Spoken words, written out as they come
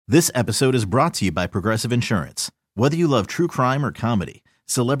This episode is brought to you by Progressive Insurance. Whether you love true crime or comedy,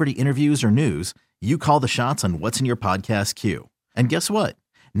 celebrity interviews or news, you call the shots on what's in your podcast queue. And guess what?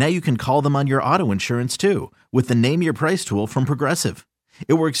 Now you can call them on your auto insurance too with the Name Your Price tool from Progressive.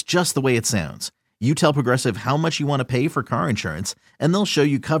 It works just the way it sounds. You tell Progressive how much you want to pay for car insurance, and they'll show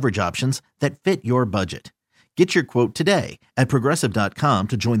you coverage options that fit your budget. Get your quote today at Progressive.com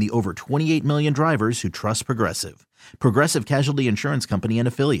to join the over 28 million drivers who trust Progressive. Progressive Casualty Insurance Company and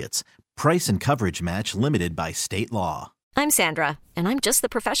Affiliates. Price and coverage match limited by state law. I'm Sandra, and I'm just the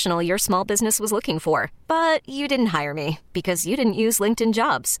professional your small business was looking for. But you didn't hire me because you didn't use LinkedIn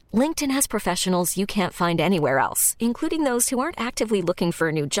Jobs. LinkedIn has professionals you can't find anywhere else, including those who aren't actively looking for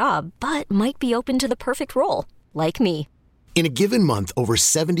a new job, but might be open to the perfect role, like me. In a given month, over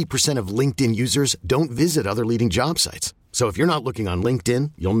 70% of LinkedIn users don't visit other leading job sites. So if you're not looking on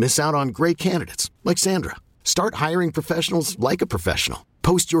LinkedIn, you'll miss out on great candidates like Sandra. Start hiring professionals like a professional.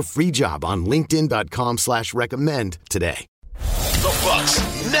 Post your free job on linkedin.com/recommend today. The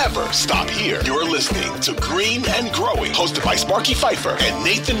Bucks never stop here. You're listening to Green and Growing, hosted by Sparky Pfeiffer and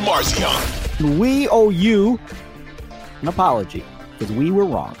Nathan Marzion. We owe you an apology because we were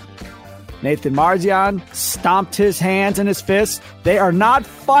wrong. Nathan Marzion stomped his hands in his fists. They are not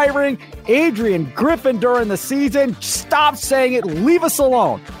firing Adrian Griffin during the season. Stop saying it. Leave us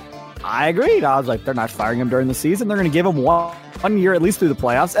alone. I agreed. I was like, they're not firing him during the season. They're going to give him one year at least through the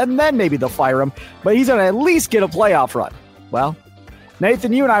playoffs, and then maybe they'll fire him. But he's going to at least get a playoff run. Well,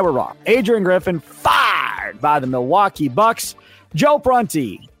 Nathan, you and I were wrong. Adrian Griffin fired by the Milwaukee Bucks. Joe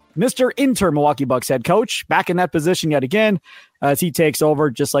Prunty, Mr. Milwaukee Bucks head coach, back in that position yet again as he takes over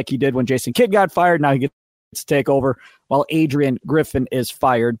just like he did when Jason Kidd got fired. Now he gets to take over while Adrian Griffin is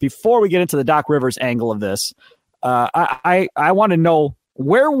fired. Before we get into the Doc Rivers angle of this, I want to know,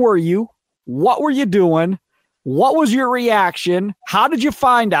 where were you? What were you doing? What was your reaction? How did you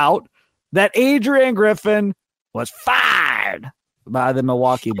find out that Adrian Griffin was fired by the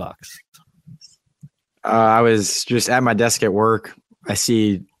Milwaukee Bucks? I was just at my desk at work. I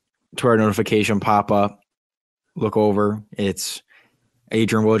see Twitter notification pop up. Look over. It's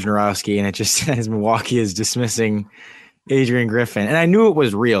Adrian Wojnarowski, and it just says Milwaukee is dismissing Adrian Griffin. And I knew it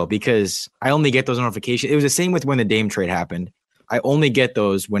was real because I only get those notifications. It was the same with when the Dame trade happened. I only get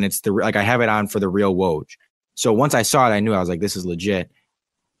those when it's I have it on for the real Woj. So once I saw it, I knew, I was like, this is legit.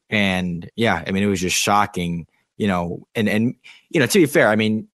 And yeah, I mean, it was just shocking, and to be fair, I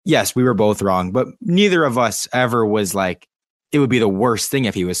mean, yes, we were both wrong, but neither of us ever was like, it would be the worst thing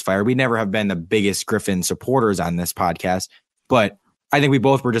if he was fired. We never have been the biggest Griffin supporters on this podcast, but I think we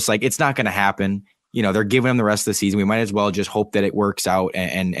both were just like, it's not going to happen. They're giving him the rest of the season. We might as well just hope that it works out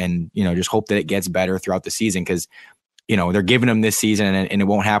and just hope that it gets better throughout the season. Cause they're giving him this season and it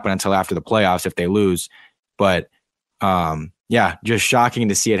won't happen until after the playoffs if they lose. But just shocking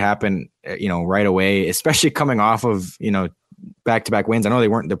to see it happen, right away, especially coming off of, back-to-back wins. I know they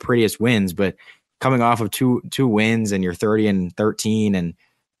weren't the prettiest wins, but coming off of two wins and you're 30-13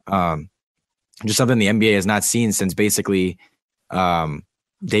 and just something the NBA has not seen since basically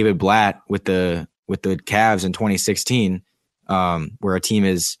David Blatt with the Cavs in 2016, where a team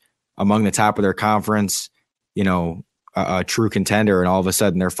is among the top of their conference, a true contender, and all of a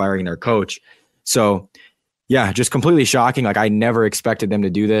sudden they're firing their coach. So yeah, just completely shocking. Like, I never expected them to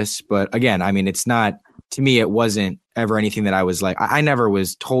do this, but again, I mean, it's not, to me, it wasn't ever anything that I was like, I never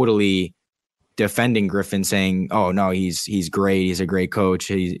was totally defending Griffin saying, oh no, he's great. He's a great coach.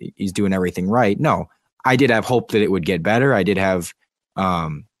 He's doing everything right. No, I did have hope that it would get better. I did have,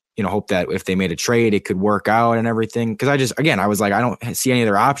 hope that if they made a trade, it could work out and everything. Cause I was like, I don't see any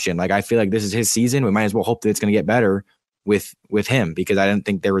other option. Like, I feel like this is his season. We might as well hope that it's going to get better with him, because I didn't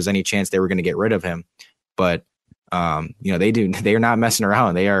think there was any chance they were going to get rid of him. But, they are not messing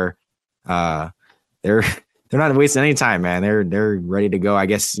around. They are, they're not wasting any time, man. They're ready to go. I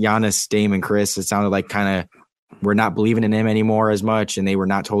guess Giannis, Dame, and Chris, it sounded like kind of we're not believing in him anymore as much, and they were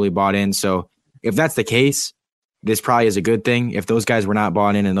not totally bought in. So if that's the case, this probably is a good thing. If those guys were not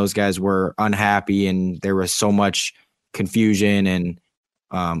bought in and those guys were unhappy and there was so much confusion and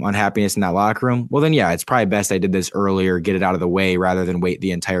unhappiness in that locker room, well then, yeah, it's probably best I did this earlier, get it out of the way rather than wait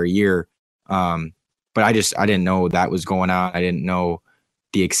the entire year. But I didn't know that was going on. I didn't know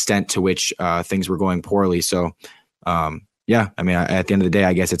the extent to which things were going poorly. So, at the end of the day,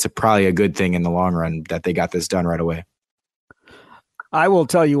 I guess it's probably a good thing in the long run that they got this done right away. I will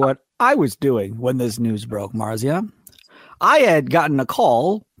tell you what I was doing when this news broke, Marzia. I had gotten a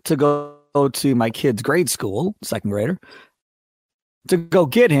call to go to my kid's grade school, second grader, to go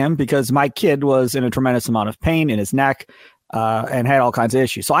get him because my kid was in a tremendous amount of pain in his neck and had all kinds of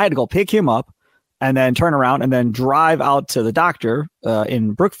issues. So I had to go pick him up and then turn around and then drive out to the doctor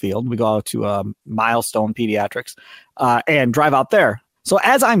in Brookfield. We go out to Milestone Pediatrics and drive out there. So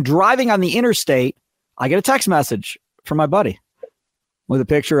as I'm driving on the interstate, I get a text message from my buddy with a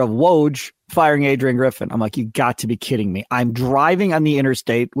picture of Woj firing Adrian Griffin. I'm like, you got to be kidding me. I'm driving on the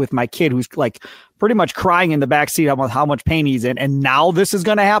interstate with my kid who's like pretty much crying in the backseat about how much pain he's in. And now this is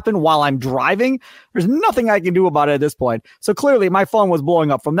going to happen while I'm driving. There's nothing I can do about it at this point. So clearly my phone was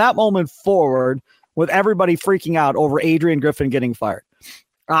blowing up from that moment forward with everybody freaking out over Adrian Griffin getting fired.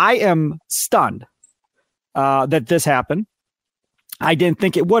 I am stunned that this happened. I didn't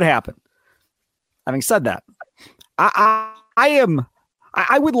think it would happen. Having said that,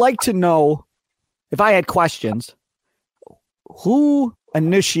 I would like to know, if I had questions, who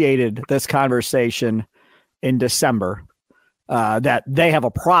initiated this conversation in December that they have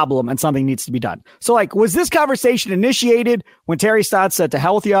a problem and something needs to be done. So, like, was this conversation initiated when Terry Stotts said, to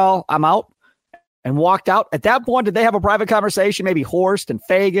hell with y'all, I'm out, and walked out? At that point, did they have a private conversation, maybe Horst and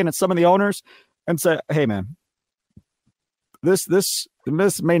Fagan and some of the owners, and say, hey, man, this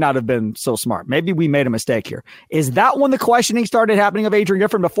may not have been so smart. Maybe we made a mistake here. Is that when the questioning started happening of Adrian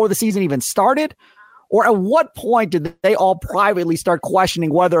Griffin, before the season even started? Or at what point did they all privately start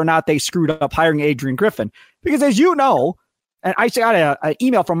questioning whether or not they screwed up hiring Adrian Griffin? Because as you know, and I got an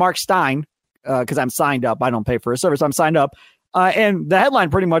email from Mark Stein, because I'm signed up. I don't pay for a service. I'm signed up. And the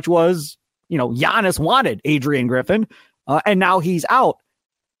headline pretty much was, Giannis wanted Adrian Griffin, and now he's out.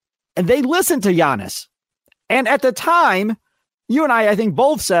 And they listened to Giannis. And at the time, you and I think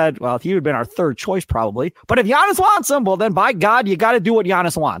both said, well, if he would have been our third choice, probably. But if Giannis wants him, well, then by God, you got to do what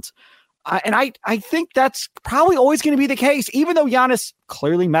Giannis wants. And I think that's probably always going to be the case, even though Giannis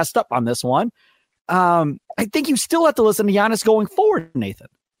clearly messed up on this one. I think you still have to listen to Giannis going forward, Nathan.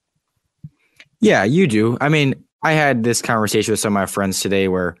 Yeah, you do. I mean, I had this conversation with some of my friends today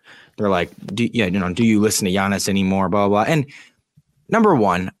where they're like, do you listen to Giannis anymore? Blah, blah. And number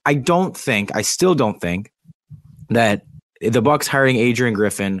one, I still don't think that the Bucks hiring Adrian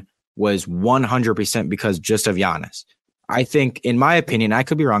Griffin was 100% because just of Giannis. I think, in my opinion, I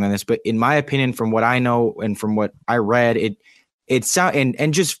could be wrong on this, but in my opinion, from what I know and from what I read, it sounds,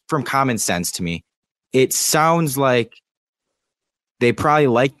 and just from common sense to me, it sounds like they probably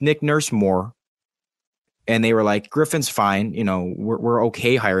liked Nick Nurse more, and they were like, Griffin's fine, we're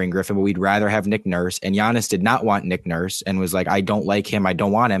okay hiring Griffin, but we'd rather have Nick Nurse. And Giannis did not want Nick Nurse and was like, I don't like him, I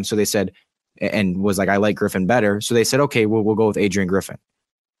don't want him. So they said, and was like, I like Griffin better. So they said, okay, we'll go with Adrian Griffin.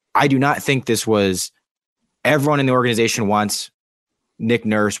 I do not think this was everyone in the organization wants Nick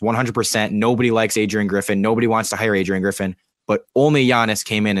Nurse 100%. Nobody likes Adrian Griffin. Nobody wants to hire Adrian Griffin, but only Giannis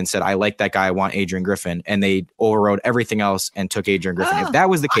came in and said, I like that guy. I want Adrian Griffin. And they overrode everything else and took Adrian Griffin. If that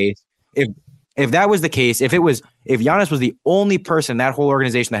was the case, if Giannis was the only person in that whole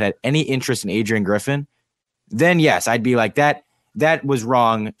organization that had any interest in Adrian Griffin, then yes, I'd be like that was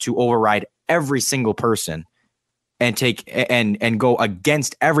wrong to override every single person and take and go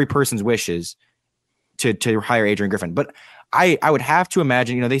against every person's wishes to hire Adrian Griffin. But I would have to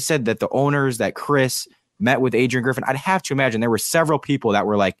imagine, they said that the owners, that Chris met with Adrian Griffin. I'd have to imagine there were several people that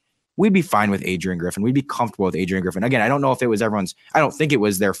were like, we'd be fine with Adrian Griffin. We'd be comfortable with Adrian Griffin. Again, I don't know if it was I don't think it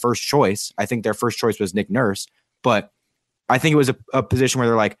was their first choice. I think their first choice was Nick Nurse, but I think it was a position where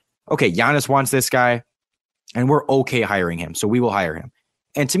they're like, okay, Giannis wants this guy and we're okay hiring him, so we will hire him.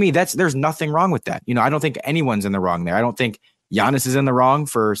 And to me, there's nothing wrong with that. I don't think anyone's in the wrong there. I don't think Giannis is in the wrong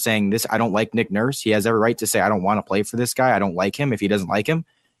for saying this. I don't like Nick Nurse. He has every right to say, I don't want to play for this guy. I don't like him if he doesn't like him.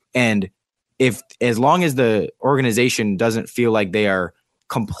 And as long as the organization doesn't feel like they are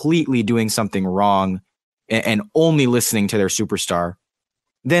completely doing something wrong and only listening to their superstar,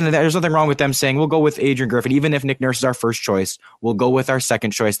 then there's nothing wrong with them saying, we'll go with Adrian Griffin. Even if Nick Nurse is our first choice, we'll go with our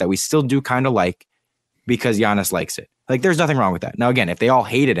second choice that we still do kind of like because Giannis likes it. Like, there's nothing wrong with that. Now, again, if they all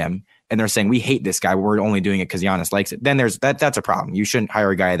hated him and they're saying we hate this guy, but we're only doing it because Giannis likes it, then that's a problem. You shouldn't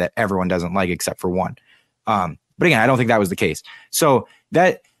hire a guy that everyone doesn't like except for one. But again, I don't think that was the case.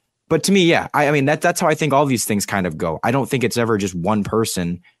 But to me, yeah, I mean, that's how I think all these things kind of go. I don't think it's ever just one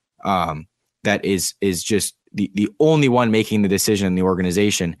person that is just the only one making the decision in the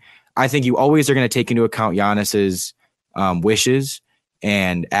organization. I think you always are going to take into account Giannis's wishes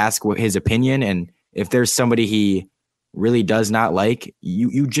and ask what his opinion. And if there's somebody he really does not like,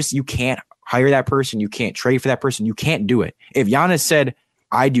 you can't hire that person. You can't trade for that person. You can't do it. If Giannis said,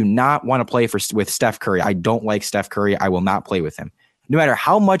 I do not want to play with Steph Curry, I don't like Steph Curry, I will not play with him. No matter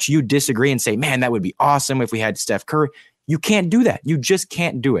how much you disagree and say, man, that would be awesome if we had Steph Curry, you can't do that. You just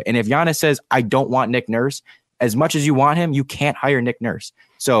can't do it. And if Giannis says, I don't want Nick Nurse, as much as you want him, you can't hire Nick Nurse.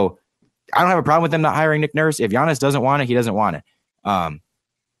 So I don't have a problem with them not hiring Nick Nurse. If Giannis doesn't want it, he doesn't want it.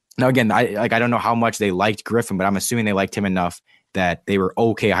 Now, again, I don't know how much they liked Griffin, but I'm assuming they liked him enough that they were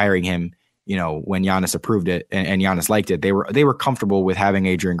okay hiring him, when Giannis approved it and Giannis liked it. They were comfortable with having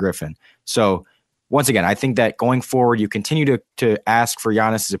Adrian Griffin. So once again, I think that going forward, you continue to ask for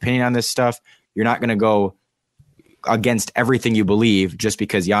Giannis's opinion on this stuff. You're not going to go against everything you believe just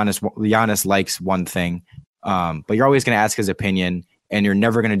because Giannis likes one thing. But you're always going to ask his opinion, and you're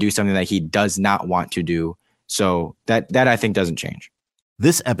never going to do something that he does not want to do. So that I think doesn't change.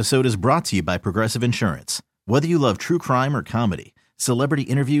 This episode is brought to you by Progressive Insurance. Whether you love true crime or comedy, celebrity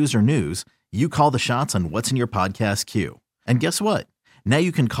interviews or news, you call the shots on what's in your podcast queue. And guess what? Now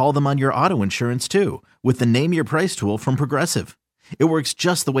you can call them on your auto insurance too with the Name Your Price tool from Progressive. It works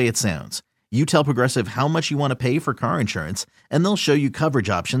just the way it sounds. You tell Progressive how much you want to pay for car insurance, and they'll show you coverage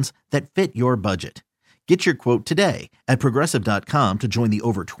options that fit your budget. Get your quote today at Progressive.com to join the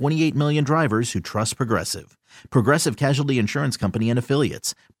over 28 million drivers who trust Progressive. Progressive Casualty Insurance Company and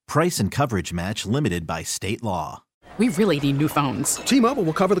Affiliates. Price and coverage match limited by state law. We really need new phones. T-Mobile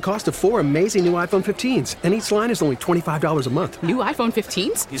will cover the cost of 4 amazing new iPhone 15s, and each line is only $25 a month. New iPhone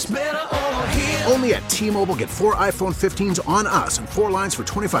 15s? It's better over here. Only at T-Mobile, get 4 iPhone 15s on us and 4 lines for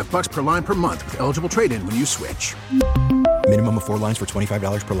 $25 per line per month with eligible trade-in when you switch. Minimum of 4 lines for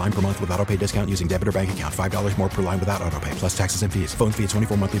 $25 per line per month with autopay discount using debit or bank account. $5 more per line without autopay, plus taxes and fees. Phone fee at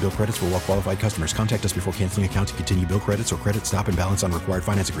 24 monthly bill credits for well-qualified customers. Contact us before canceling account to continue bill credits or credit stop and balance on required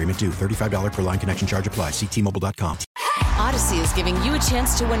finance agreement due. $35 per line connection charge applies. See T-Mobile.com. Odyssey is giving you a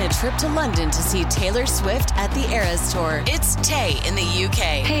chance to win a trip to London to see Taylor Swift at the Eras Tour. It's Tay in the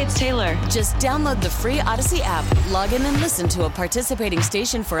UK. Hey, it's Taylor. Just download the free Odyssey app, log in and listen to a participating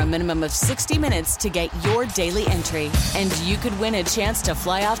station for a minimum of 60 minutes to get your daily entry. And you could win a chance to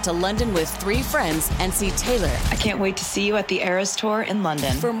fly off to London with 3 friends and see Taylor. I can't wait to see you at the Eras Tour in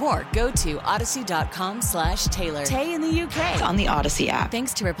London. For more, go to odyssey.com/Taylor. Tay in the UK. It's on the Odyssey app.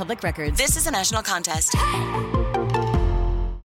 Thanks to Republic Records. This is a national contest.